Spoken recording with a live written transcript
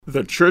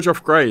The Church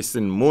of Christ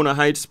in Mona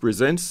Heights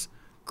presents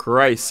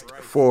Christ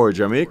for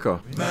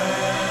Jamaica.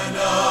 Man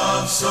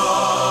of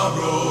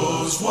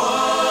sorrows,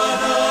 what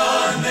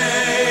a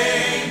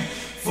name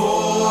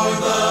for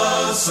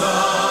the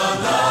Son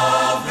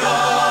of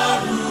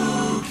God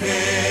who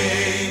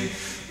came,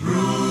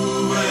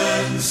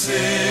 ruined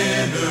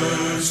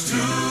sinners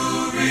to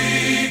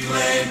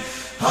reclaim.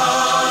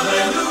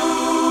 Hallelujah,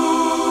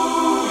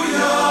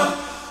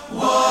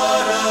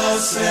 what a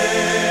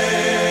Savior.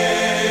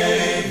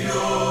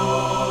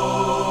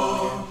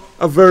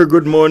 A very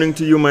good morning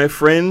to you, my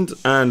friend,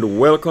 and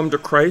welcome to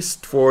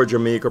Christ for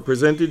Jamaica,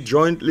 presented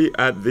jointly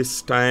at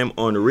this time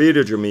on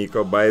Radio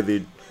Jamaica by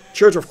the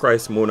Church of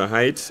Christ Mona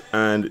Heights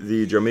and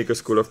the Jamaica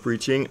School of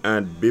Preaching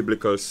and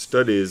Biblical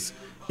Studies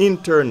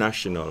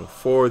International,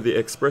 for the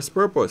express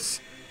purpose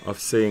of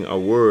saying a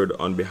word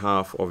on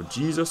behalf of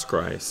Jesus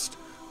Christ,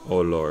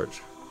 our Lord.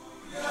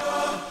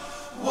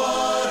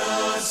 What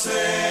a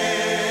Savior.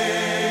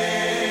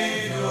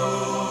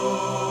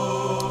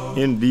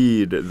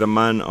 Indeed, the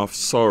man of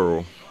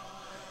sorrow,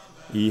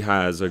 he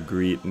has a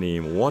great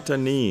name. What a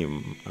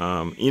name,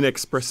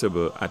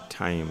 inexpressible at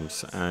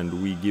times.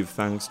 And we give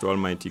thanks to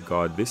Almighty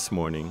God this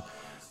morning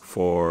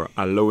for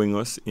allowing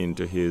us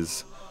into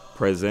his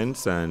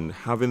presence and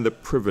having the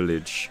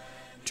privilege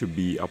to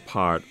be a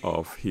part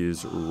of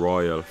his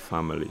royal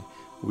family.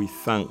 We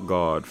thank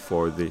God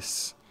for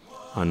this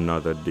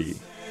another day.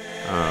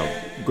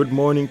 Good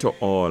morning to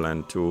all,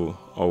 and to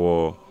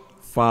our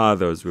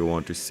fathers, we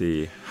want to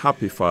say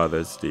Happy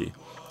Father's Day,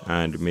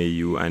 and may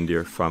you and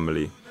your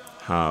family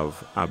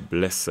have a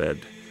blessed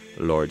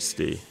Lord's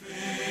Day.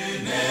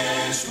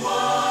 Finished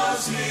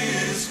was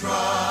his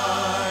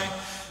cry,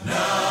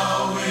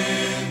 now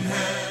in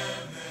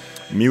heaven.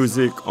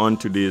 Music on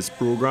today's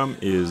program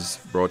is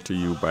brought to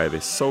you by the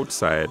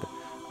Southside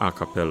A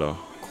Cappella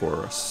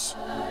Chorus.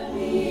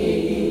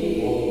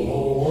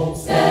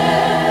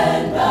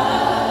 Stand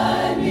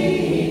by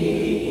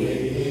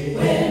me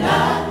when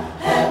I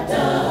have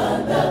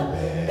done the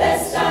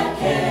best I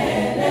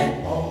can,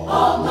 and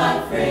all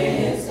my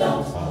friends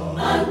don't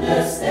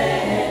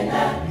understand.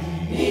 I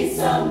need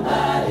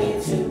somebody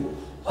to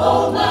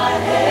hold my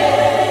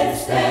hand.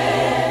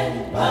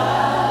 Stand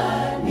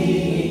by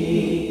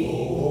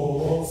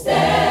me.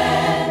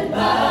 Stand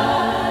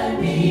by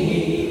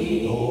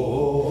me.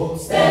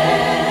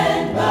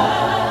 Stand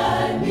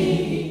by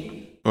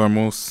me. Our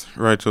most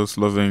righteous,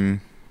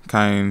 loving,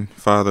 kind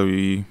Father,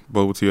 we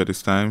bow to you at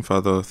this time.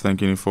 Father,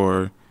 thanking you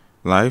for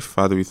life.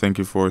 Father, we thank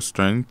you for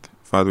strength.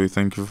 Father, we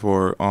thank you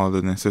for all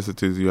the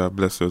necessities you have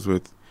blessed us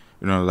with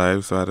in our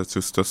lives, Father,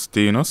 to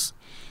sustain us.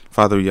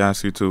 Father, we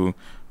ask you to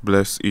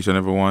bless each and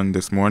every one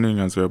this morning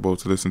as we're about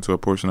to listen to a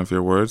portion of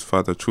your words.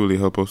 Father, truly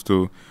help us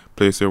to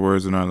place your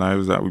words in our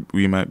lives, that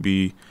we might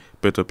be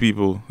better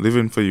people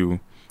living for you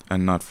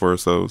and not for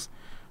ourselves.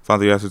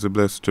 Father, we ask you to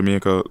bless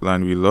Jamaica,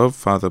 land we love.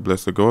 Father,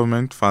 bless the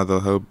government. Father,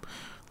 help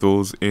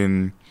those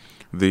in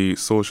the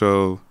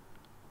social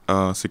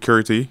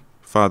security.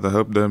 Father,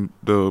 help them,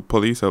 the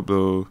police, help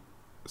the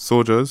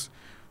soldiers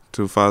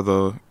to,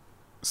 Father,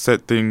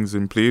 set things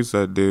in place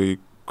that the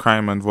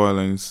crime and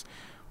violence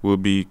will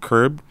be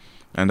curbed,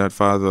 and that,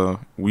 Father,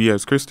 we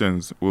as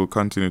Christians will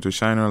continue to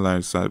shine our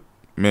lights that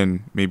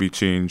men may be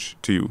changed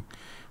to you.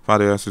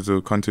 Father, I ask you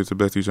to continue to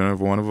bless each and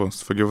every one of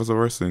us. Forgive us of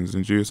our sins.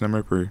 In Jesus' name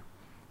I pray.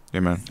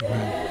 Amen.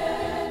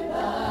 Stand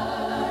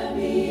by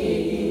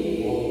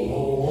me.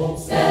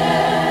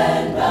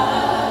 Stand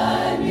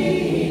by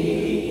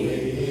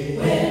me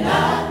when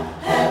I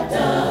have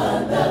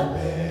done the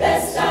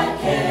best I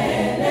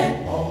can,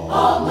 and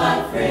all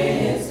my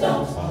friends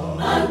don't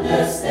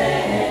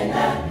understand.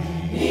 I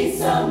need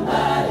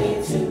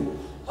somebody to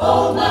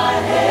hold my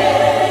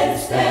hand.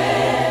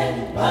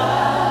 Stand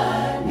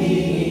by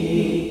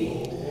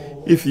me.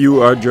 If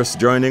you are just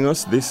joining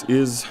us, this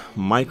is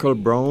Michael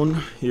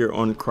Brown here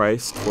on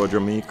Christ for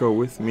Jamaica.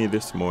 With me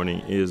this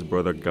morning is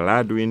Brother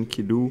Gladwin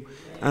Kidu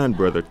and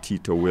Brother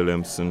Tito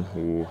Williamson,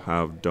 who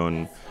have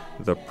done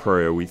the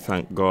prayer. We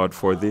thank God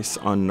for this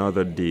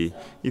another day.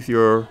 If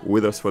you're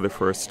with us for the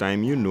first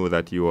time, you know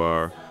that you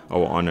are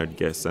our honored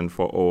guest. And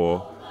for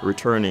our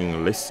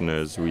returning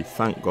listeners, we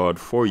thank God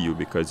for you,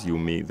 because you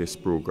make this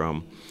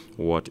program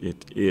what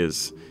it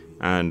is.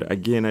 And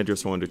again, I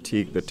just want to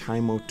take the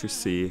time out to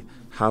say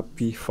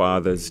Happy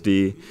Father's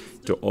Day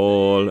to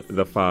all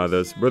the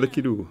fathers. Brother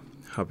Kidu,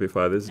 Happy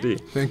Father's Day.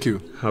 Thank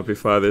you. Happy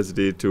Father's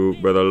Day to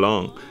Brother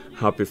Long.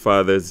 Happy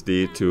Father's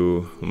Day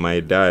to my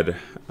dad,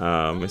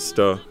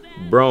 Mr.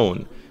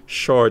 Brown,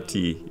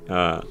 Shorty,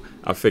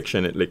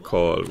 affectionately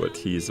called, but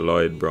he's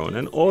Lloyd Brown.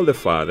 And all the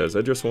fathers,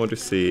 I just want to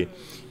say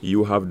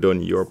you have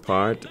done your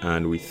part,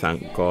 and we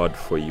thank God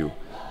for you.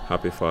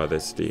 Happy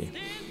Father's Day.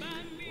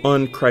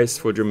 On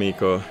Christ for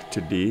Jamaica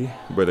today,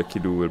 Brother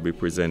Kidu will be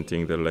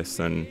presenting the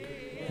lesson,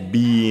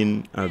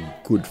 Being a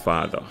Good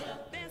Father.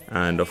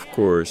 And of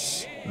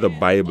course, the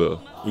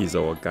Bible is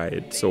our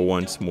guide. So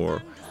once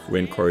more, we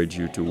encourage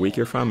you to wake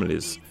your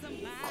families,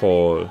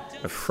 call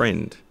a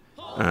friend,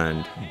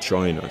 and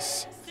join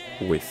us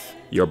with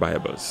your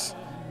Bibles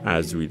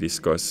as we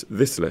discuss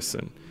this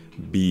lesson,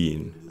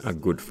 being a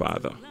good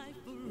father.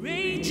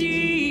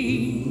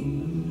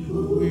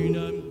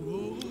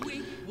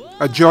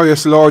 A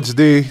joyous Lord's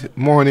Day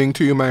morning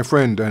to you, my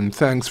friend, and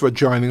thanks for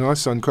joining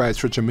us on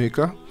Christ for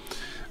Jamaica.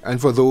 And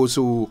for those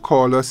who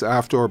call us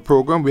after our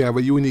program, we have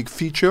a unique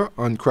feature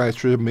on Christ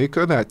for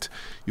Jamaica that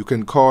you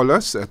can call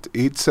us at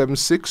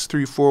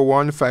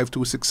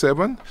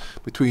 876-341-5267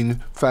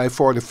 between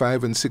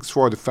 5:45 and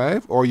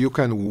 6:45, or you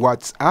can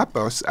WhatsApp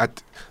us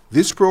at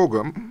this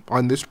program,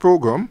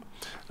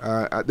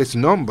 at this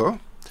number,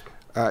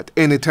 at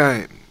any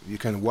time. You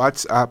can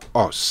WhatsApp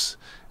us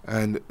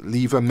and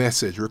leave a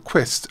message,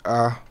 request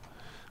a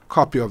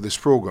copy of this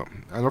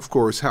program. And of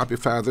course, happy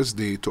Father's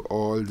Day to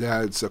all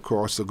dads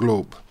across the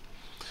globe.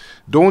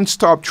 Don't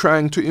stop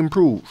trying to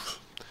improve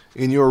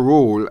in your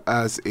role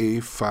as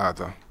a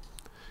father.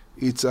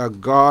 It's a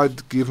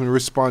God-given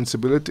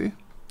responsibility,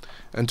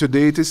 and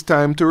today it is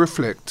time to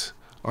reflect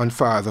on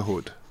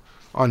fatherhood,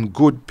 on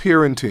good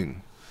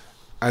parenting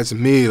as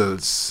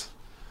males.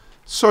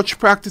 Such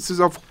practices,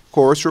 of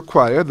course,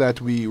 require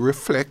that we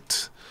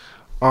reflect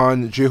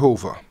on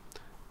Jehovah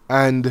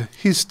and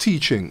his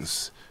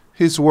teachings,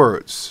 his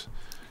words,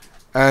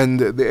 and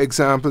the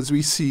examples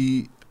we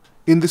see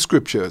in the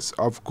scriptures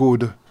of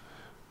good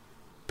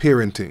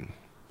parenting.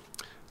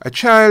 A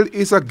child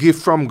is a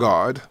gift from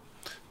God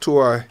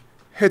to a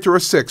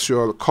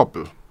heterosexual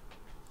couple.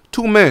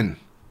 Two men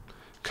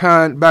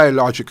can't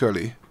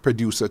biologically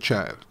produce a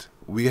child.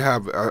 We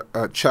have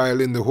a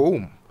child in the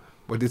home,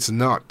 but it's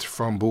not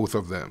from both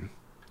of them.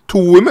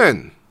 Two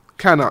women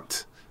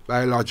cannot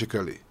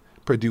biologically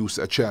produce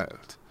a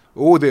child.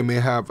 Oh, they may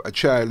have a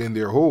child in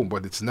their home,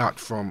 but it's not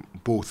from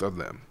both of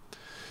them.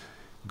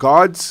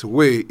 God's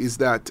way is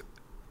that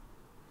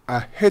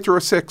a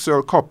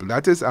heterosexual couple,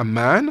 that is a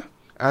man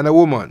and a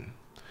woman.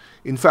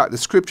 In fact, the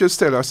scriptures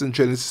tell us in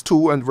Genesis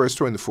 2 and verse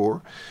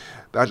 24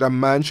 that a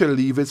man shall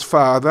leave his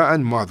father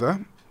and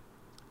mother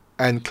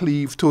and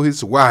cleave to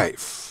his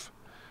wife.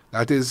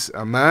 That is,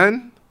 a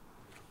man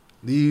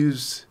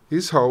leaves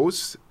his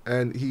house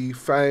and he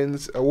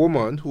finds a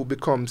woman who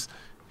becomes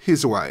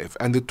his wife,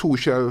 and the two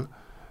shall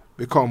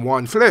become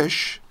one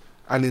flesh,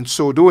 and in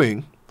so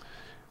doing,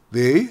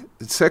 they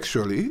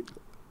sexually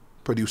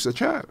produce a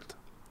child.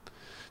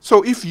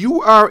 So if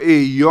you are a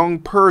young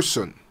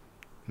person,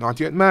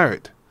 not yet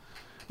married,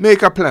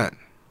 make a plan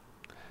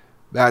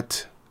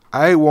that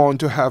I want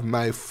to have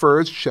my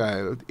first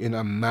child in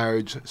a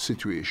marriage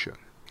situation.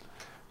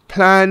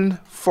 Plan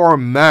for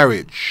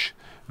marriage,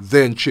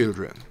 then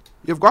children.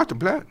 You've got to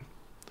plan.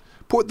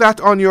 Put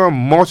that on your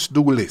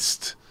must-do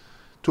list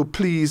to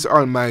please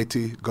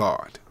Almighty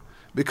God,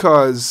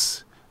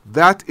 because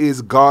that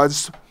is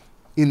God's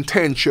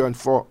intention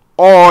for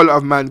all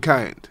of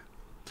mankind.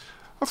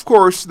 Of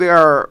course, there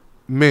are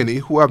many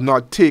who have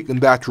not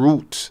taken that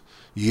route,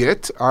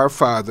 yet are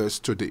fathers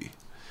today.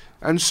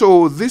 And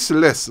so this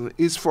lesson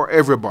is for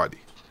everybody.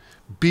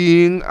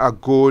 Being a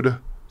good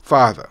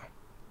father.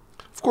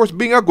 Of course,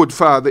 being a good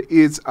father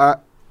is, to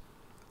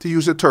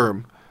use a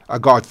term, a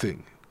God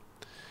thing.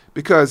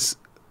 Because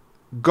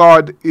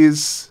God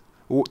is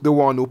the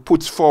one who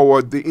puts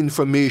forward the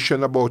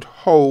information about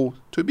how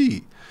to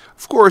be.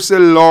 Of course, the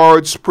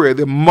Lord's Prayer,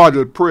 the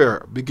model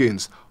prayer,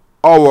 begins,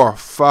 Our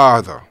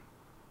Father,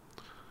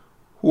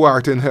 who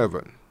art in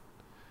heaven.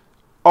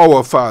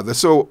 Our Father.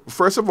 So,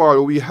 first of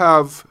all, we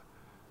have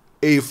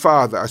a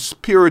Father, a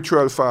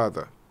spiritual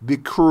Father, the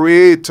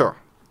Creator.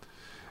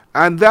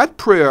 And that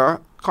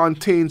prayer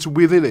contains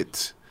within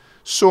it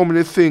so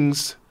many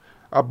things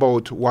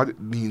about what it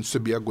means to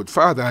be a good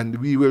father,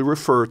 and we will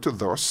refer to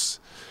thus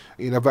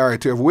in a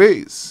variety of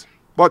ways.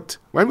 But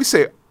when we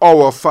say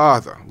our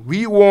Father,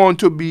 we want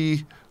to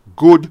be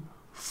good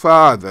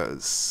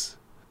fathers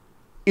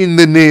in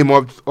the name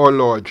of our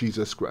Lord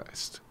Jesus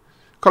Christ.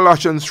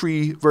 Colossians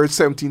 3 verse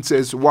 17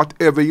 says,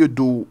 whatever you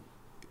do,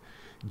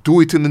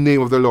 do it in the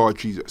name of the Lord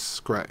Jesus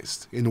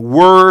Christ. In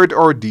word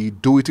or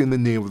deed, do it in the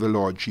name of the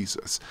Lord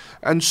Jesus.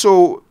 And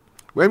so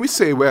when we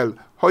say, well,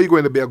 how are you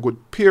going to be a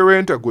good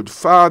parent, a good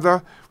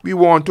father? We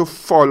want to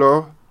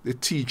follow the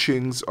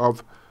teachings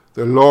of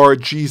the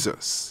Lord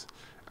Jesus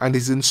and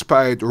his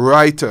inspired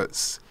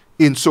writers.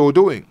 In so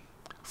doing,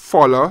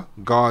 follow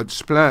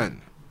God's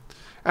plan.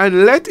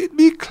 And let it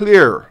be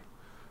clear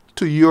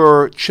to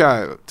your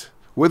child,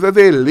 whether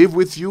they live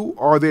with you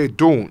or they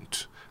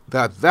don't,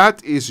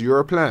 that is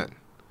your plan.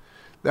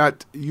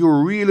 That you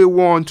really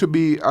want to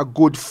be a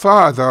good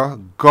father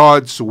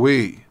God's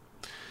way.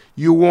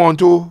 You want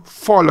to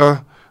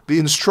follow the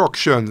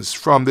instructions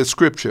from the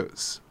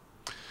scriptures.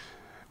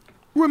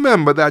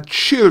 Remember that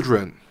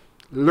children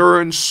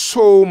learn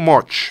so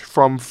much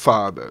from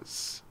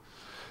fathers.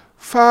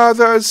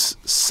 Fathers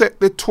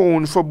set the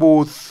tone for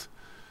both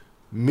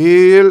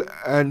male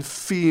and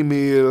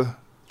female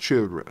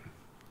children.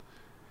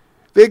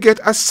 They get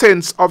a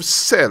sense of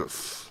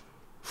self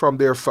from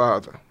their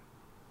father.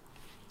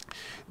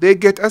 They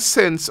get a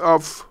sense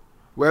of,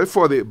 well,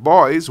 for the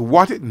boys,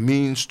 what it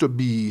means to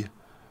be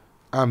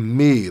a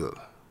male,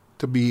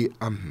 to be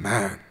a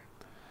man,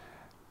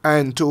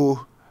 and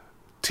to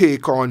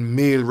take on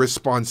male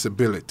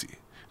responsibility.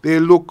 They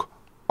look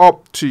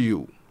up to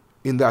you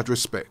in that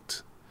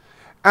respect.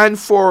 And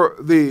for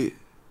the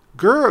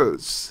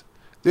girls,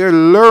 they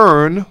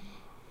learn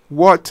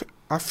what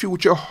a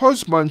future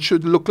husband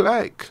should look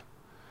like.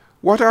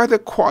 What are the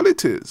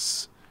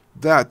qualities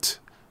that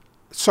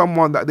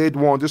someone that they'd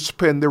want to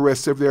spend the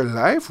rest of their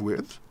life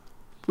with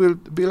will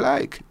be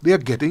like? They're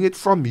getting it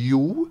from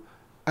you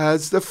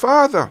as the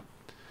father.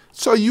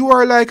 So you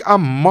are like a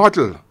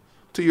model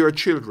to your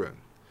children.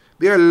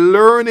 They're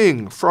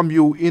learning from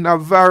you in a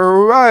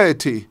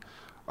variety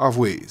of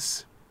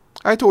ways.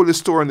 I told a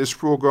story in this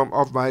program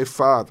of my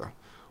father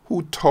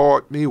who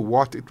taught me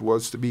what it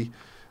was to be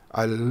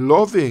a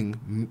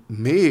loving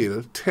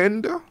male,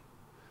 tender,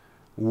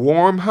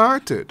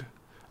 warm-hearted.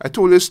 I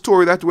told a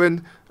story that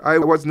when I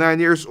was 9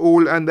 years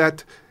old and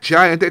that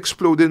giant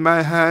exploded in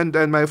my hand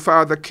and my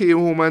father came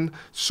home and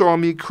saw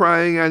me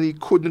crying and he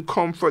couldn't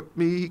comfort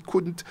me, he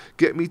couldn't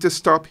get me to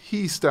stop,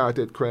 he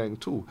started crying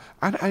too.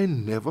 And I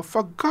never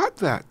forgot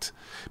that,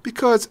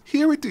 because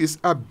here it is,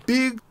 a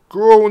big,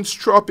 grown,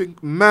 strapping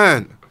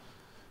man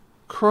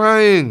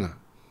crying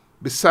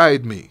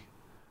beside me.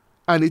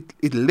 And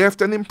it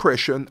left an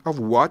impression of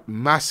what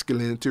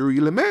masculinity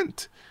really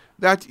meant.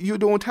 That you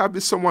don't have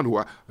this someone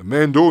who,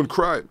 men don't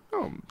cry.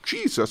 No,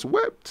 Jesus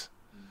wept.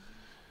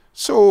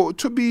 So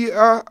to be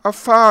a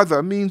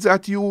father means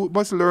that you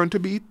must learn to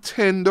be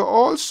tender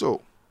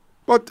also.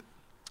 But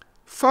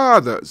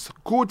fathers,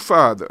 good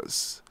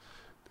fathers,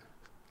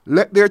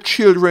 let their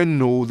children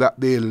know that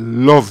they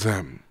love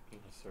them.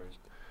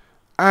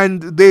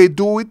 And they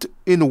do it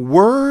in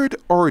word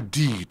or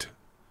deed.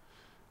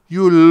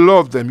 You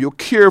love them, you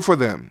care for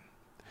them.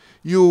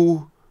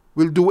 You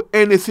will do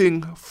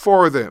anything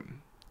for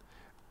them.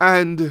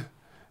 And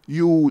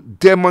you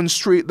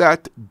demonstrate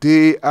that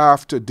day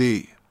after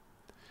day.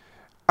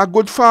 A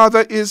good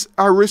father is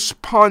a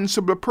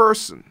responsible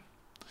person,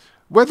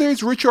 whether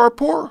it's rich or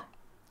poor.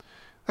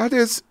 That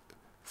is,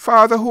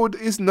 fatherhood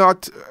is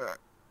not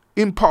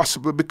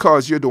impossible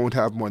because you don't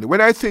have money.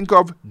 When I think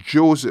of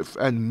Joseph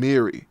and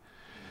Mary,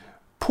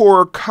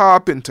 poor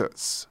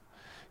carpenters,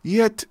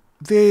 yet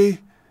they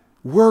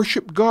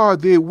worshiped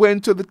God. They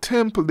went to the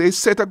temple. They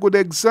set a good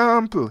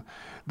example.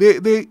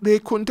 They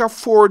couldn't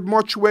afford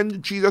much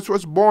when Jesus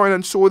was born,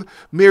 and so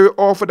Mary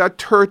offered a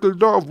turtle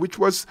dove, which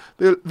was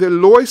the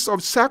lowest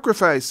of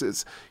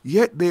sacrifices.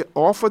 Yet they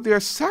offered their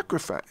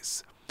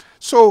sacrifice.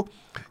 So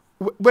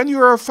when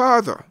you're a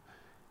father,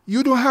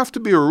 you don't have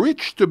to be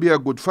rich to be a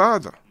good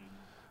father,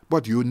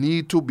 but you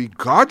need to be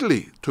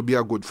godly to be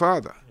a good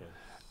father. Yes.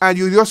 And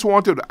you just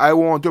I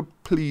want to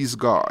please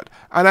God,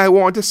 and I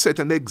want to set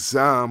an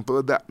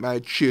example that my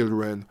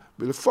children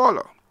will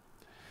follow.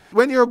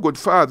 When you're a good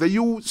father,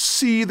 you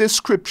see the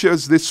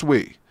scriptures this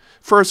way.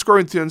 1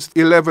 Corinthians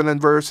 11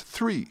 and verse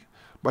 3.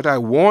 But I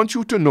want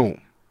you to know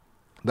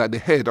that the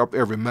head of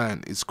every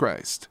man is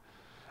Christ,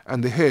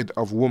 and the head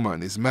of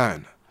woman is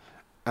man,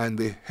 and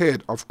the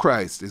head of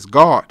Christ is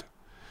God.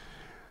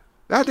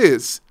 That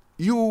is,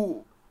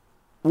 you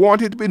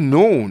want it to be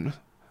known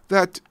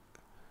that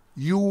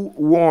you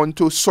want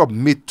to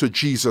submit to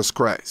Jesus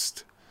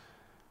Christ.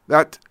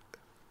 That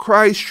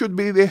Christ should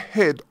be the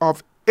head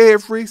of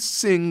every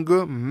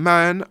single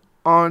man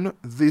on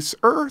this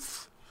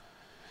earth.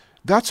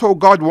 That's how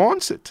God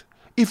wants it.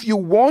 If you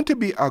want to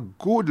be a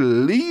good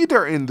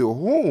leader in the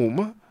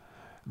home,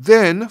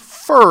 then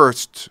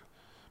first,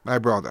 my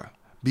brother,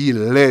 be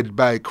led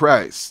by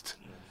Christ.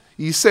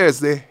 He says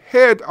the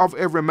head of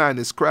every man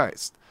is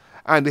Christ,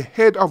 and the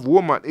head of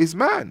woman is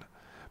man.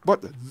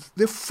 But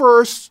the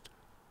first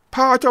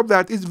part of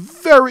that is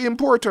very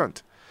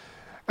important.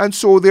 And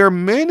so there are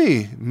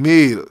many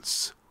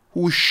males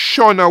who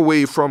shun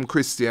away from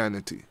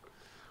Christianity,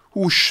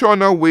 who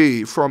shun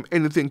away from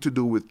anything to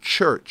do with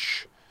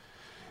church.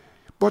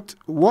 But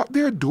what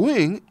they're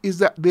doing is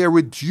that they're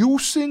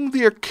reducing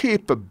their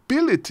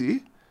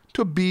capability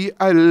to be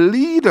a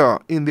leader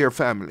in their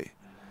family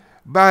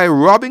by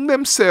robbing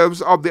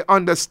themselves of the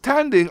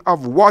understanding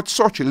of what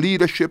such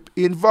leadership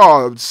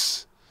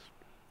involves.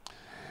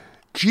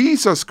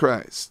 Jesus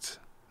Christ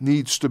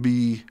needs to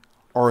be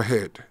our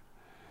head.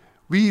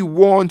 We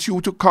want you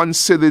to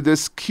consider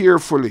this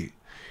carefully.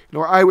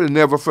 I will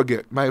never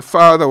forget. My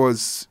father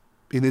was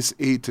in his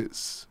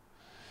 80s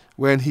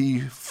when he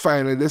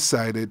finally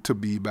decided to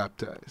be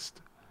baptized.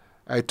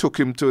 I took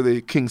him to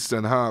the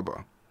Kingston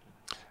Harbor,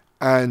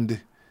 and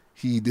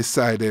he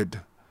decided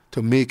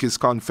to make his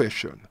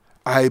confession.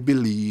 I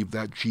believe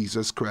that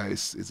Jesus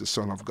Christ is the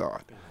Son of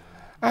God.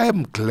 I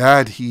am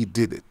glad he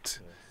did it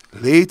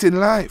late in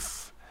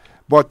life.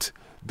 But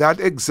that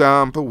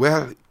example,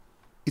 well,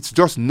 it's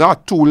just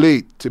not too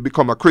late to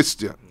become a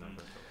Christian.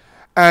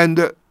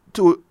 And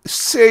to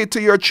say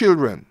to your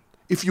children,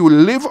 if you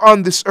live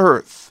on this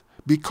earth,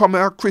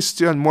 becoming a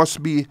Christian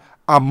must be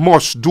a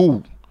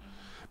must-do.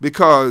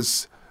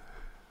 Because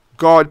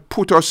God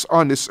put us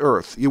on this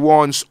earth. He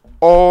wants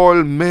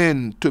all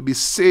men to be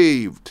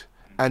saved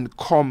and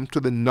come to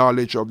the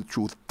knowledge of the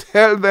truth.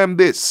 Tell them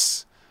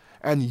this,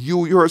 and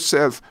you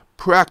yourself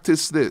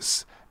practice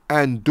this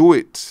and do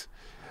it.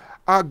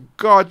 A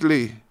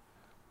godly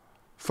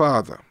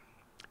father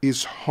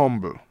is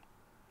humble.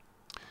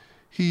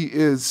 He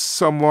is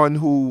someone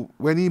who,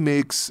 when he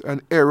makes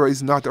an error,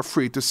 is not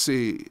afraid to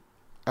say,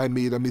 I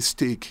made a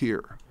mistake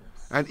here.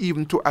 And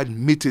even to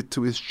admit it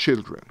to his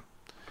children.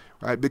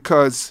 Right?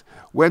 Because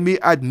when we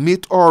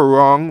admit our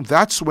wrong,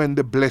 that's when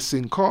the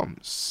blessing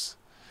comes.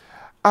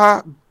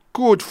 A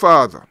good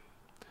father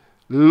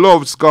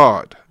loves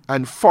God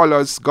and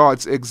follows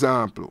God's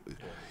example.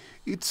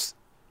 It's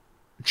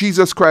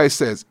Jesus Christ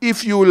says,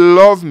 if you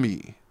love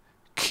me,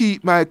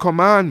 keep my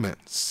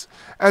commandments.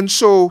 And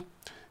so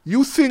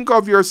you think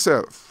of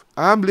yourself,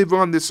 I'm living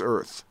on this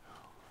earth.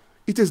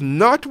 It is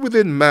not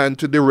within man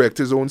to direct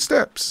his own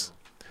steps.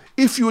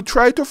 If you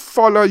try to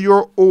follow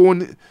your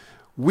own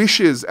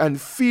wishes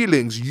and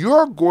feelings,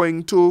 you're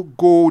going to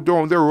go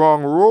down the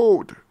wrong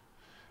road,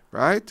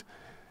 right?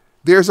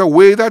 There's a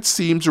way that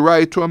seems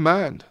right to a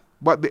man,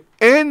 but the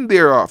end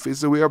thereof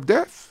is the way of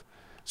death.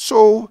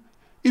 So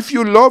if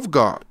you love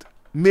God,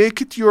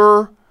 make it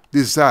your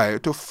desire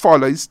to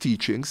follow his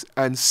teachings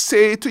and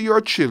say to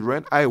your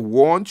children, I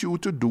want you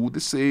to do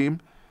the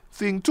same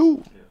thing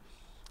too.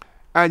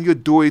 And you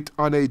do it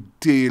on a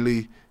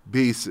daily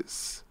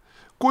basis.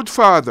 Good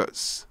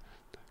fathers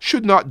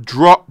should not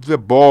drop the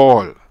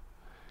ball.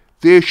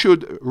 They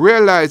should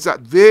realize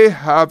that they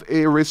have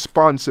a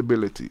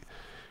responsibility.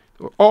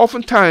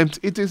 Oftentimes,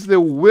 it is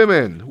the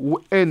women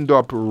who end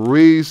up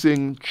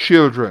raising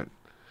children.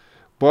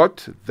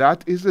 But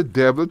that is the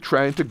devil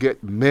trying to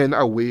get men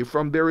away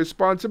from their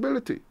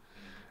responsibility.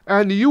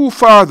 And you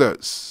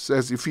fathers,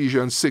 says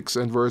Ephesians 6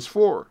 and verse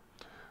 4,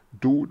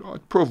 do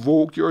not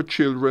provoke your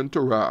children to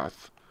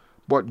wrath,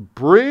 but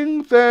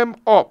bring them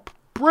up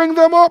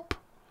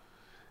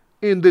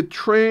in the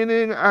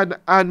training and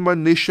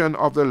admonition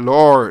of the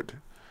Lord.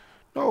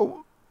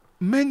 No,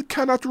 men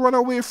cannot run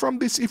away from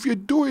this. If you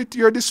do it,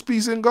 you're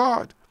displeasing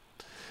God.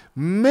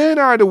 Men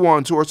are the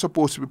ones who are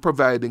supposed to be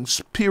providing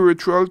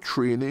spiritual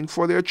training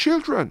for their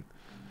children.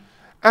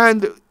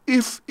 And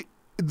if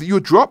you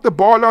drop the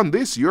ball on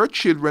this, your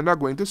children are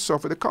going to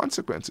suffer the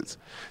consequences.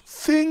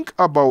 Think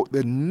about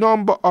the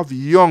number of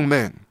young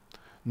men,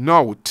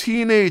 now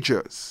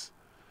teenagers,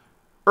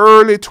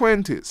 early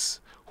 20s,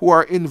 who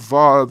are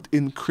involved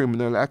in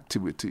criminal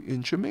activity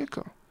in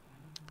Jamaica.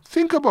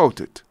 Think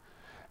about it.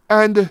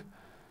 And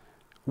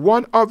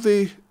one of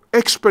the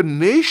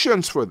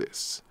explanations for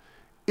this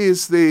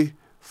is the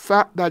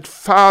fact that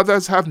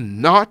fathers have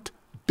not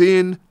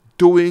been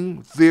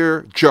doing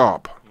their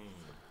job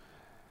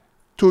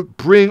to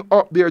bring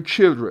up their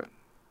children,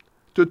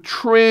 to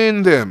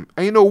train them.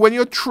 And you know, when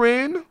you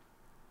train,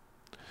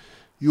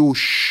 you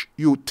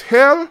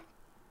tell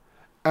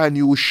and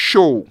you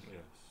show.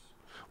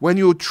 When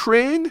you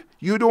train,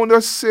 you don't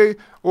just say,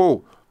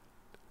 oh,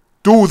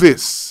 do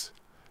this.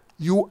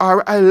 You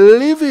are a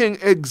living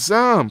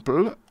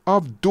example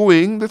of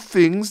doing the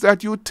things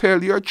that you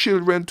tell your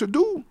children to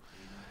do.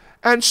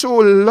 And so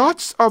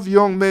lots of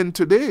young men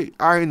today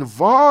are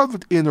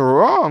involved in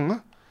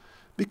wrong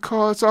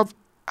because of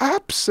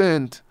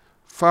absent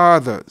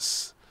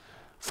fathers.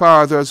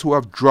 Fathers who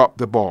have dropped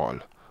the ball.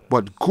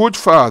 But good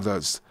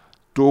fathers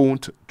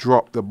don't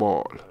drop the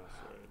ball.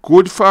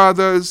 Good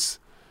fathers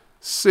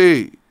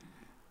say,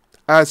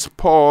 as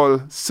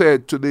Paul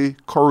said to the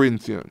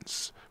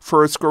Corinthians,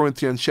 1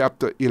 Corinthians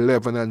chapter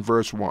 11 and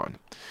verse 1,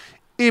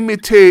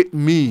 imitate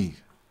me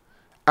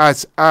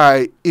as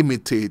I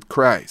imitate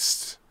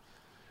Christ.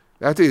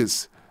 That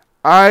is,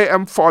 I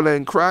am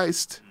following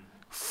Christ,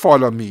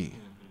 follow me.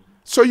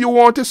 So you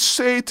want to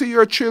say to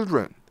your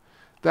children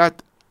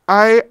that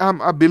I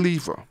am a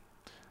believer.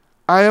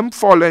 I am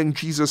following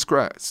Jesus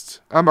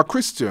Christ. I'm a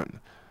Christian.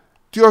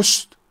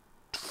 Just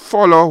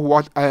follow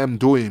what I am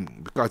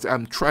doing because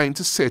I'm trying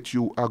to set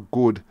you a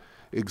good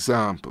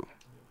example.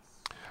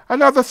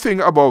 Another thing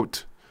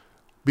about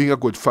being a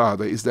good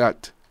father is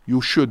that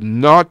you should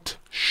not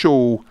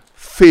show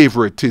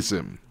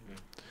favoritism.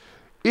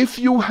 If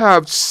you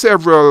have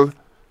several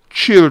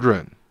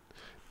children,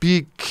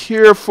 be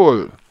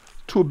careful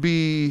to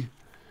be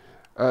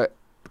to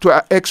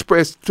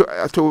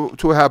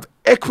have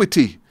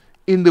equity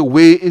in the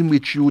way in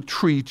which you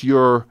treat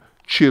your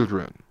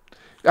children.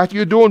 That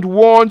you don't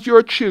want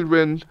your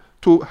children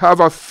to have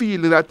a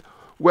feeling that,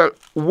 well,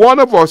 one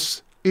of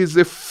us is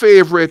the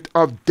favorite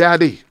of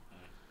daddy.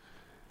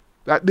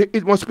 That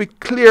it must be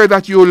clear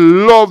that you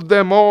love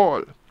them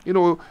all. You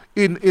know,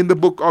 in the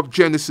book of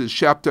Genesis,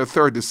 chapter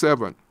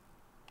 37,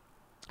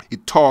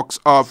 it talks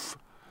of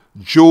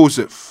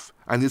Joseph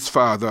and his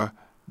father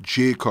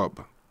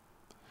Jacob.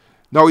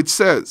 Now it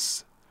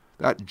says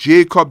that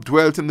Jacob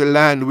dwelt in the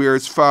land where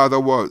his father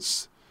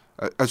was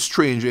a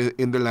stranger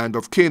in the land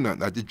of Canaan.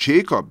 That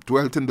Jacob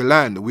dwelt in the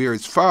land where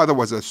his father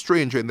was a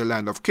stranger in the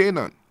land of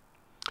Canaan.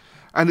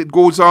 And it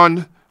goes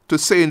on to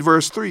say in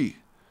verse 3,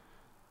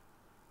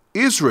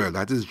 Israel,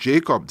 that is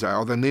Jacob, the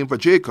other name for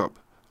Jacob,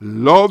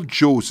 loved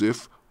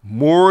Joseph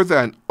more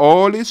than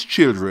all his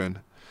children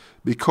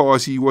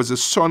because he was the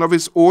son of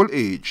his old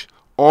age.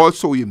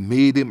 Also, he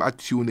made him a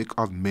tunic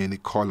of many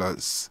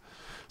colors.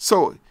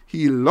 So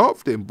he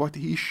loved him, but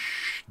he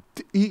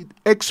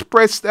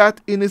expressed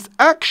that in his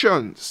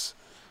actions.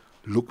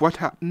 Look what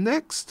happened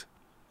next.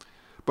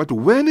 But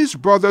when his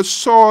brothers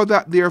saw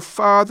that their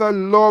father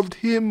loved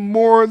him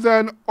more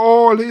than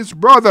all his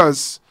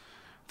brothers,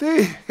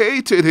 they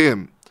hated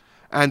him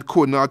and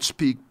could not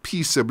speak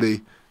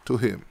peaceably to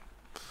him.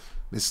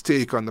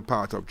 Mistake on the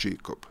part of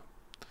Jacob.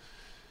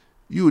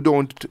 You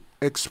don't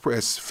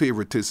express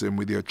favoritism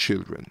with your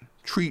children.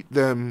 Treat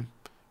them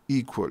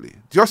equally,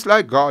 just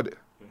like God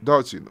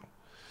does, You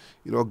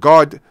know,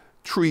 God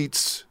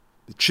treats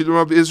the children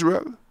of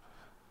Israel,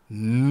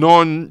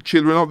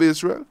 non-children of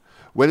Israel.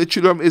 When the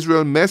children of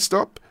Israel messed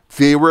up,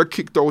 they were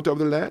kicked out of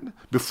the land.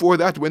 Before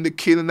that, when the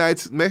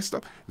Canaanites messed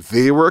up,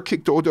 they were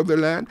kicked out of the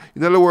land.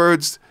 In other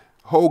words,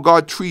 how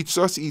God treats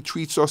us, he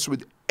treats us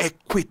with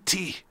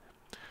equity.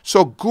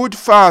 So good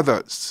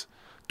fathers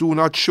do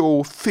not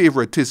show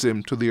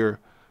favoritism to their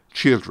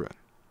children.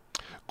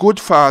 Good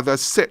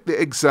fathers set the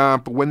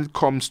example when it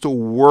comes to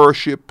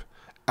worship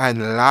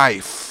and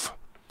life.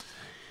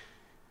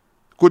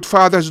 Good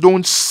fathers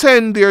don't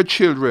send their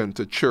children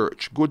to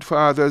church. Good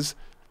fathers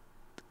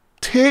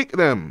take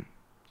them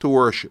to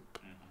worship.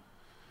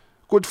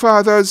 Good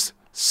fathers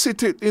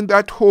sit in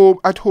that home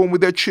at home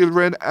with their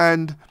children,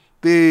 and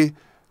they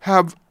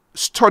have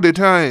study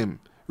time,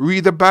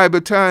 read the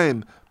Bible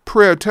time,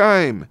 prayer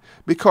time,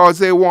 because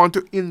they want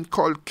to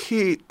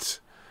inculcate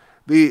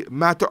the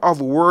matter of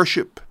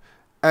worship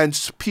and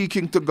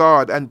speaking to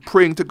God and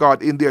praying to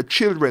God in their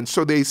children.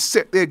 So they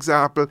set the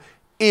example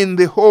in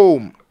the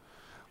home.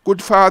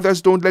 Good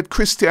fathers don't let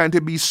Christianity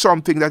be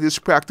something that is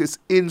practiced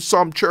in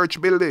some church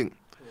building.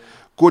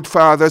 Good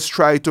fathers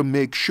try to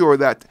make sure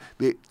that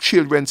the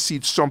children see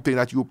something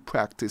that you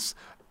practice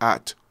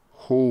at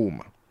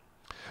home.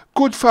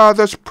 Good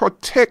fathers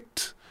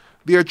protect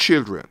their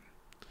children,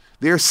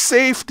 their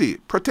safety,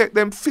 protect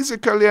them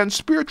physically and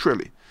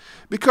spiritually,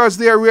 because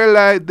they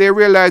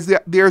realize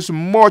that there's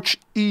much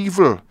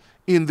evil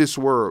in this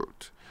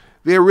world.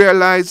 They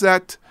realize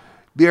that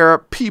there are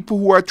people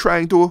who are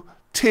trying to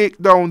take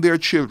down their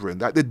children,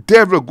 that the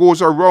devil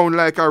goes around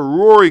like a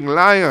roaring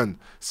lion,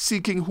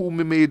 seeking whom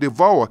he may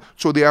devour.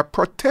 So they are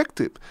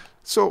protective.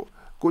 So,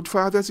 good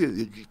fathers,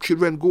 your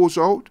children goes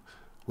out,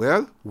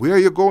 well, where are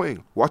you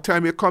going? What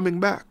time are you coming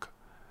back?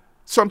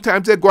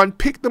 Sometimes they go and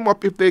pick them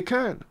up if they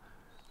can,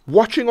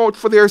 watching out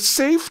for their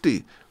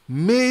safety,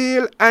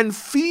 male and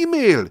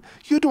female.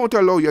 You don't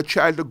allow your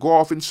child to go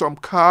off in some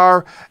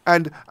car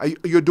and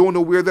you don't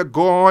know where they're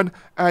gone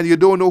and you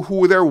don't know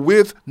who they're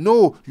with.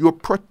 No, you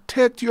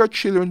protect your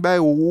children by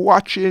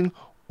watching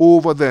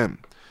over them,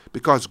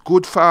 because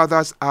good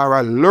fathers are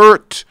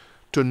alert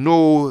to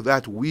know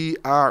that we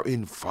are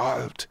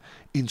involved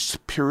in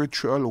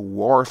spiritual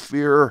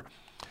warfare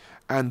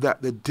and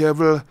that the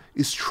devil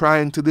is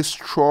trying to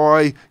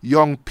destroy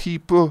young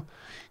people,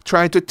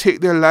 trying to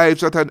take their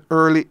lives at an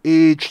early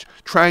age,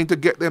 trying to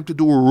get them to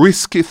do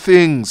risky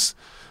things.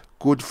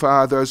 Good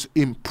fathers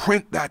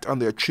imprint that on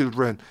their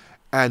children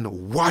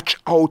and watch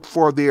out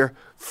for their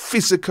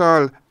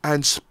physical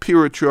and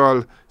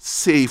spiritual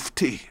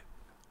safety.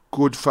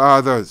 Good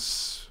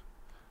fathers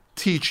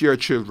teach your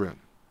children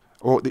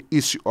about the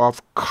issue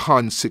of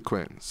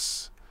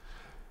consequence.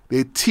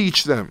 They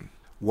teach them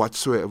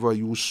whatsoever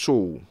you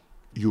sow,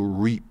 you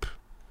reap.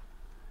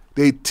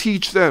 They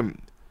teach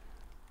them,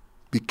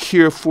 be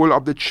careful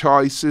of the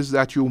choices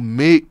that you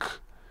make,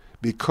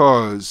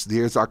 because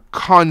there's a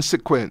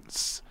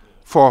consequence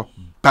for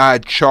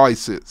bad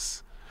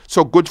choices.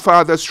 So good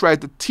fathers try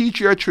to teach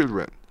your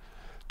children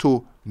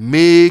to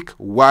make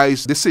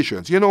wise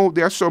decisions. You know,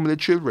 there are so many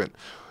children,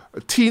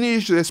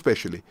 teenagers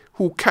especially,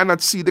 who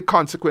cannot see the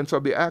consequence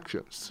of their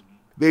actions.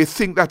 They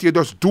think that you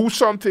just do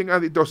something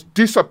and it just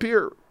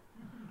disappears.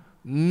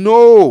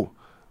 No.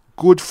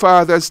 Good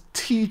fathers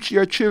teach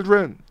your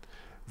children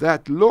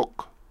that,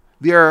 look,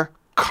 there are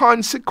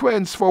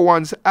consequences for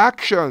one's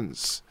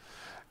actions,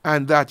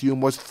 and that you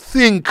must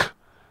think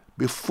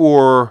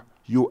before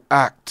you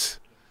act,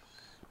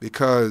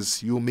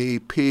 because you may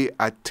pay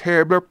a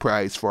terrible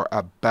price for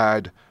a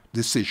bad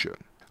decision.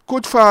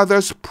 Good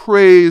fathers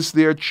praise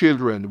their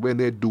children when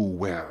they do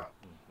well.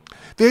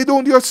 They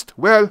don't just,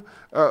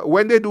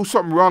 when they do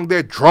something wrong,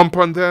 they jump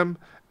on them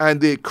and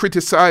they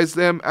criticize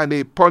them and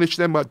they punish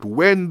them. But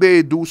when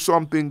they do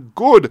something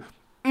good,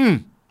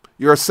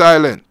 you're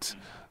silent.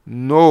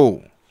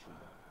 No.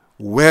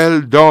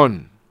 Well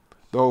done,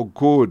 thou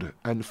good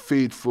and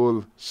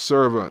faithful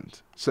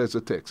servant, says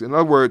the text. In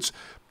other words,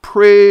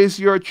 praise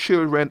your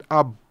children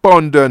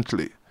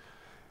abundantly.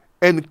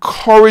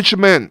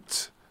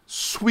 Encouragement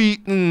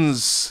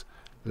sweetens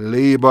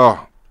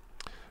labor.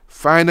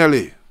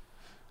 Finally,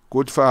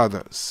 good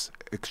fathers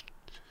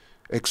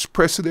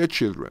express to their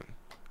children,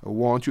 I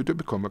want you to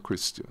become a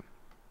Christian.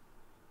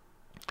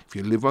 If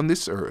you live on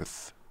this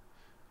earth,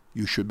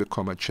 you should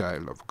become a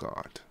child of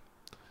God.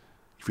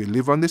 If you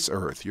live on this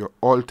earth, your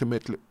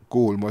ultimate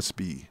goal must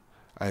be,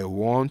 I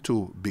want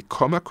to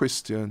become a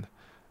Christian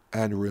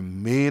and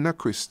remain a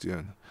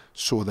Christian,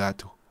 so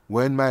that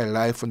when my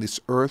life on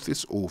this earth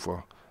is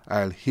over,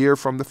 I'll hear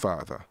from the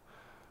Father,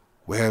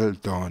 well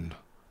done,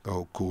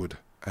 thou good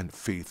and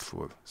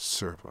faithful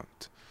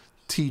servant.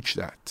 Teach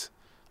that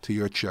to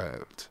your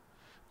child.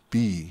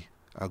 be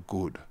a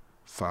good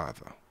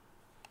father.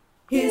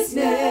 His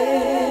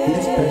name,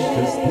 His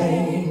precious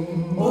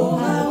name. oh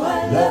how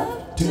I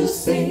love to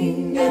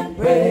sing and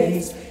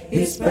praise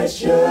His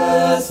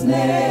precious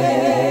name.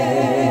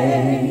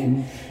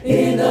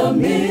 In a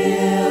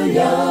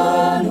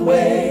million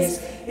ways,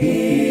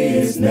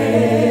 His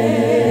name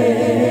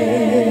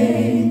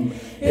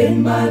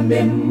in my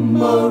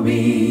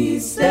memory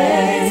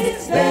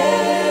stays.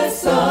 There's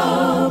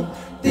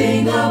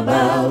something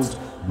about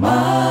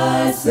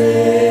my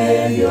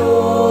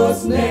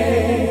Savior's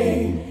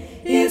name.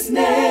 His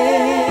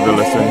name. The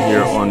lesson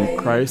here on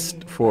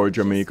Christ for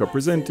Jamaica,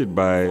 presented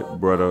by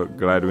Brother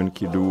Gladwin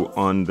Kidu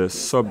on the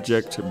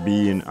subject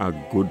being a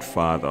good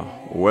father.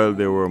 Well,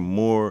 there were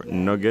more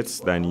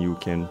nuggets than you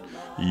can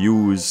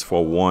use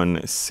for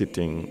one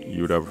sitting.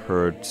 You'd have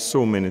heard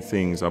so many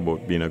things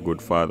about being a good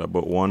father,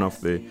 but one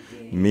of the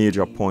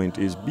major points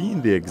is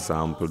being the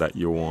example that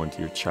you want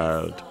your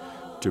child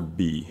to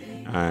be.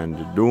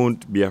 And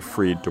don't be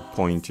afraid to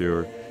point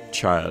your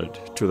child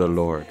to the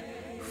Lord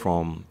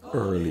from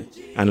early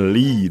and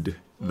lead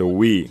the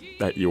way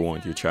that you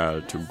want your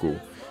child to go.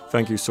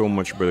 Thank you so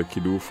much, Brother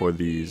Kidu, for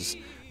these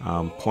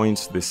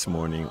points this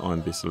morning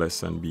on this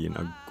lesson, being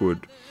a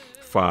good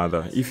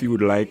father. If you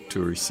would like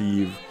to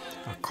receive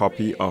a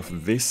copy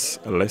of this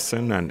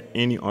lesson and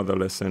any other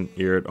lesson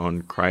aired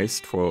on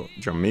Christ for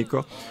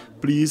Jamaica,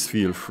 please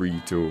feel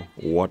free to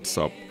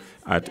WhatsApp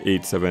at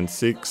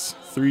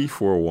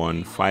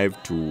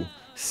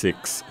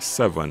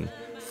 876-341-5267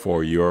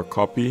 for your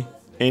copy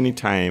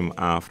anytime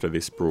after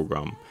this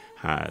program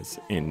has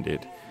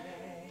ended.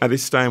 At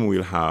this time,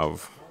 we'll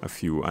have a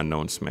few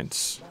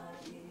announcements.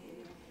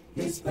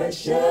 His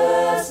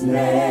precious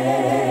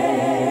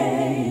name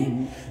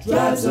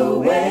drives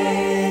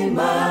away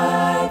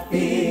my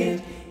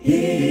fear.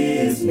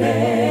 His name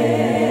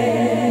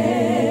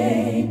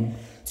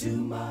to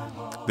my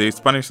heart. The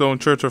Spanish Town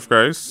Church of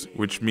Christ,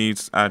 which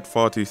meets at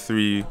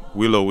 43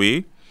 Willow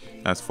Way,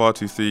 that's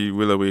 43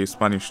 Willow Way,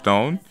 Spanish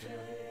Town,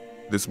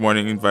 this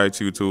morning invites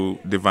you to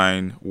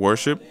divine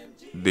worship.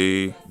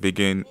 They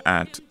begin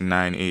at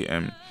 9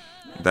 a.m.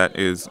 That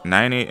is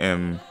 9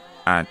 a.m.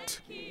 at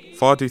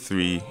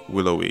 43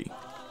 Willow Way.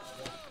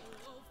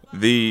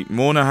 The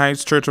Mona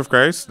Heights Church of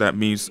Christ, that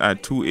meets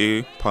at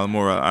 2A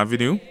Palmora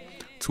Avenue,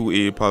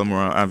 2A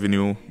Palmora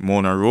Avenue,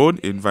 Mona Road,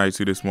 invites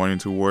you this morning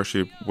to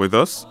worship with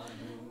us.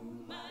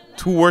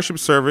 Two worship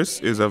service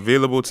is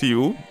available to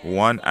you,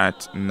 one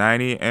at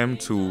 9 a.m.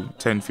 to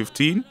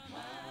 10:15,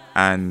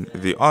 and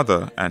the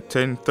other at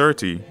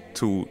 10:30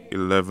 to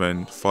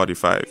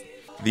 11:45.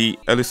 The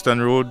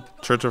Elliston Road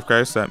Church of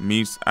Christ, that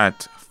meets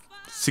at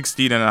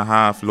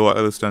 16.5 Lower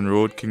Elliston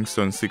Road,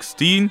 Kingston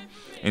 16,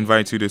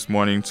 invites you this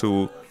morning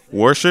to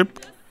worship.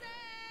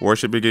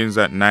 Worship begins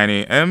at 9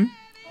 a.m.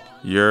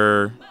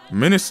 Your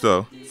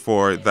minister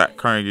for that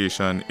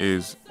congregation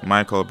is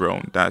Michael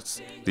Brown. That's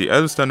the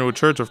Elliston Road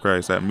Church of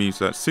Christ, that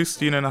meets at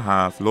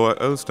 16.5 Lower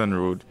Elliston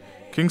Road,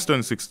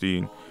 Kingston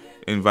 16,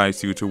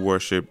 invites you to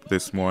worship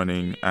this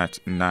morning at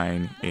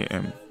 9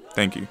 a.m.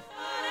 Thank you.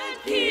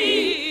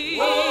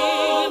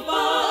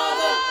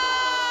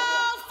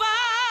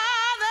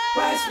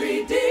 Christ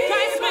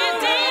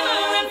Redeemer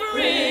and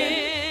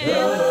friend,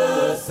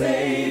 the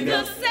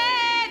Savior.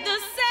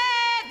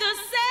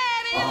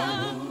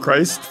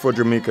 Christ for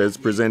Jamaica is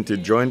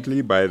presented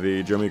jointly by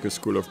the Jamaica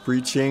School of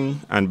Preaching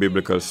and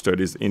Biblical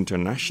Studies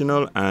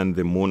International and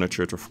the Mona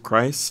Church of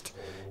Christ.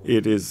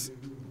 It is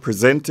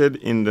presented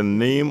in the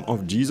name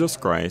of Jesus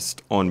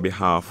Christ on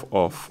behalf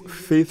of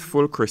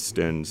faithful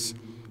Christians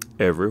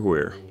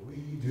everywhere.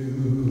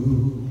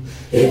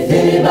 If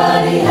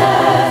anybody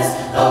has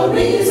a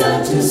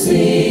reason to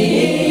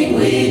sing,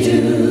 we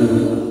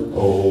do.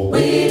 Oh,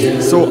 we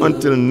do. So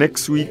until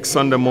next week,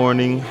 Sunday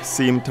morning,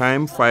 same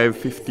time,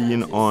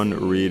 5:15 on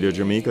Radio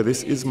Jamaica.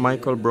 This is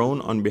Michael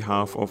Brown on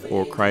behalf of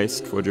our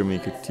Christ for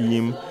Jamaica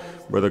team.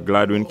 Brother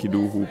Gladwin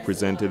Kidu, who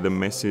presented the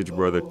message,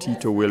 Brother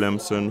Tito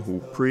Williamson, who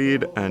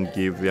prayed and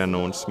gave the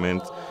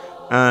announcement,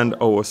 and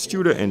our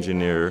studio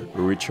engineer,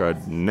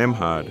 Richard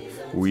Nemhard.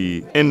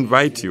 We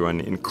invite you and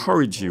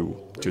encourage you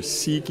to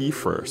seek ye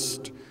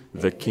first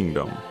the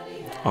kingdom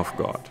of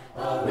God.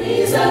 A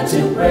reason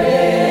to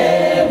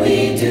pray,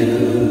 we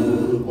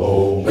do.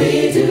 Oh,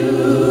 we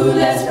do.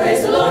 Let's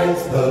praise the Lord.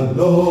 Praise the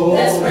Lord.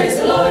 Let's praise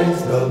the Lord.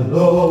 Praise the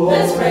Lord.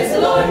 Let's praise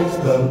the Lord. Praise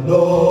the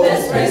Lord.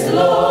 Let's praise the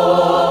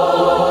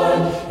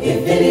Lord.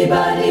 If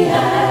anybody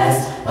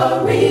has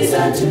a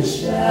reason to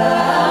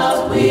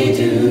shout, we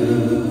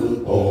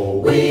do. Oh,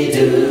 we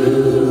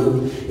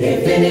do.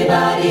 If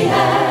anybody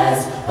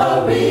has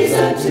a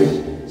reason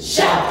to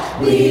shout,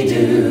 we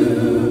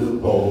do.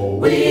 Oh,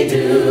 we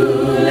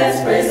do.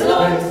 Let's praise the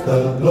Lord. Praise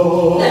the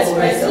Lord. Let's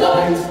praise the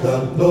Lord. Praise the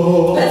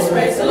Lord. Let's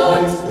praise the Lord.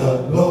 Praise the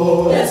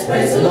Lord. Let's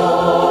praise the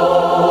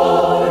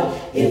Lord.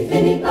 If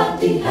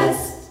anybody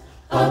has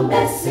a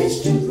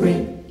message to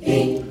bring,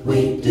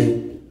 we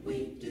do.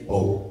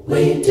 Oh,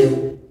 we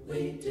do.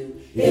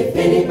 If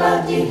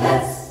anybody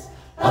has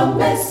a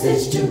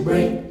message to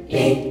bring,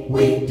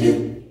 we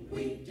do.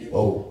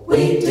 Oh,